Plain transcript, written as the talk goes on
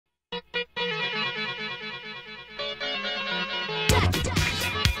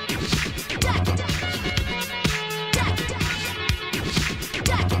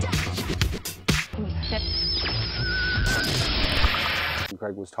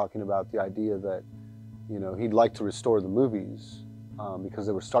Greg was talking about the idea that, he'd like to restore the movies because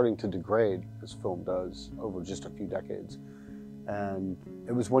they were starting to degrade, as film does, over just a few decades. And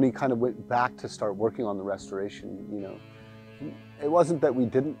it was when he kind of went back to start working on the restoration, It wasn't that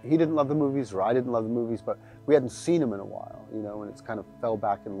he didn't love the movies or I didn't love the movies, but we hadn't seen them in a while, and it's kind of fell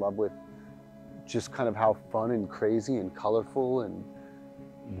back in love with just kind of how fun and crazy and colorful and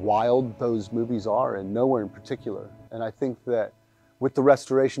wild those movies are, and Nowhere in particular. And I think that with the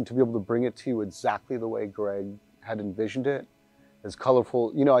restoration, to be able to bring it to you exactly the way Greg had envisioned it, as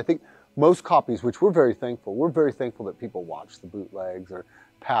colorful, I think most copies, which we're very thankful that people watch the bootlegs or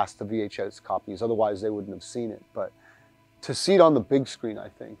pass the VHS copies, otherwise they wouldn't have seen it. But to see it on the big screen, I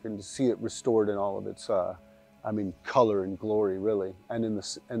think, and to see it restored in all of its, color and glory, really, and in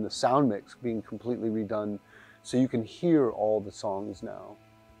the sound mix being completely redone, so you can hear all the songs now.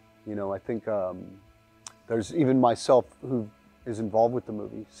 I think there's even myself who is involved with the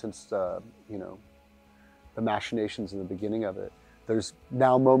movie since the machinations in the beginning of it. There's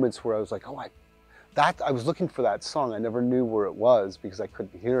now moments where I was like, I was looking for that song. I never knew where it was because I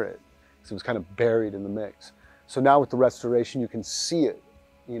couldn't hear it, because it was kind of buried in the mix. So now with the restoration, you can see it,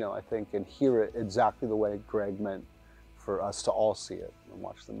 I think, and hear it exactly the way Greg meant for us to all see it and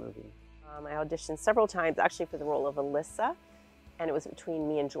watch the movie. I auditioned several times, actually, for the role of Alyssa, and it was between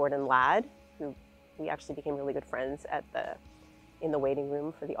me and Jordan Ladd, who we actually became really good friends in the waiting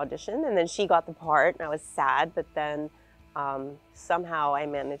room for the audition. And then she got the part, and I was sad, but then somehow I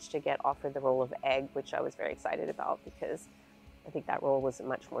managed to get offered the role of Egg, which I was very excited about because I think that role was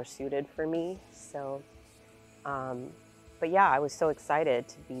much more suited for me. So. But yeah, I was so excited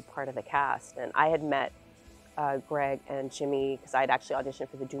to be part of the cast. And I had met Greg and Jimmy because I had actually auditioned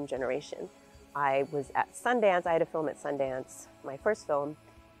for the Doom Generation. I was at Sundance. I had a film at Sundance, my first film,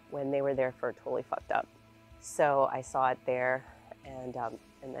 when they were there for Totally Fucked Up. So I saw it there, and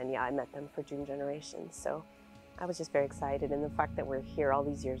then, yeah, I met them for Doom Generation. So I was just very excited. And the fact that we're here all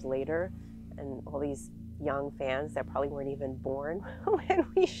these years later and all these young fans that probably weren't even born when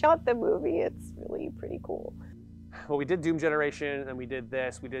we shot the movie, it's really pretty cool. Well, we did Doom Generation, and we did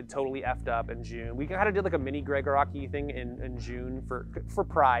this. We did Totally Effed Up in June. We kind of did like a mini Gregg Araki thing in June for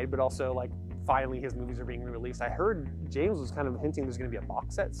Pride, but also like finally his movies are being re-released. I heard James was kind of hinting there's going to be a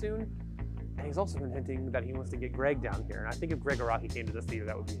box set soon, and he's also been hinting that he wants to get Greg down here. And I think if Gregg Araki came to this theater,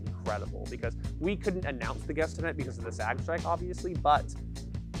 that would be incredible, because we couldn't announce the guest tonight because of the SAG strike, obviously, but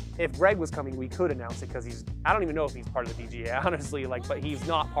if Greg was coming, we could announce it, because I don't even know if he's part of the DGA, honestly, but he's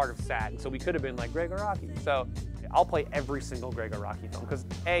not part of SAG, so we could have been like Gregg Araki. So I'll play every single Gregg Araki film, because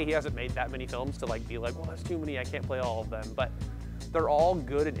A, he hasn't made that many films to be like, well, there's too many, I can't play all of them, but they're all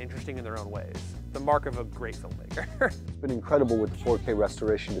good and interesting in their own ways. The mark of a great filmmaker. It's been incredible with 4K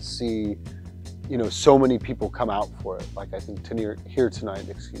restoration to see, so many people come out for it. Like I think here tonight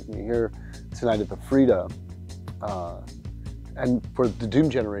at the Frida, and for the Doom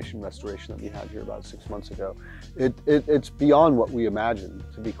Generation restoration that we had here about 6 months ago, it's beyond what we imagined,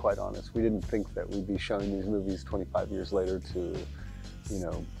 to be quite honest. We didn't think that we'd be showing these movies 25 years later to,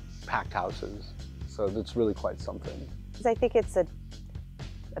 packed houses. So it's really quite something. I think it's a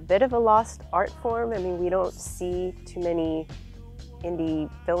bit of a lost art form. I mean, we don't see too many indie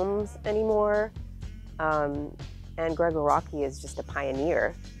films anymore. And Gregg Araki is just a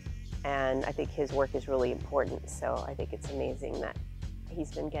pioneer. And I think his work is really important. So I think it's amazing that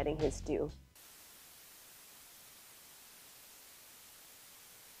he's been getting his due.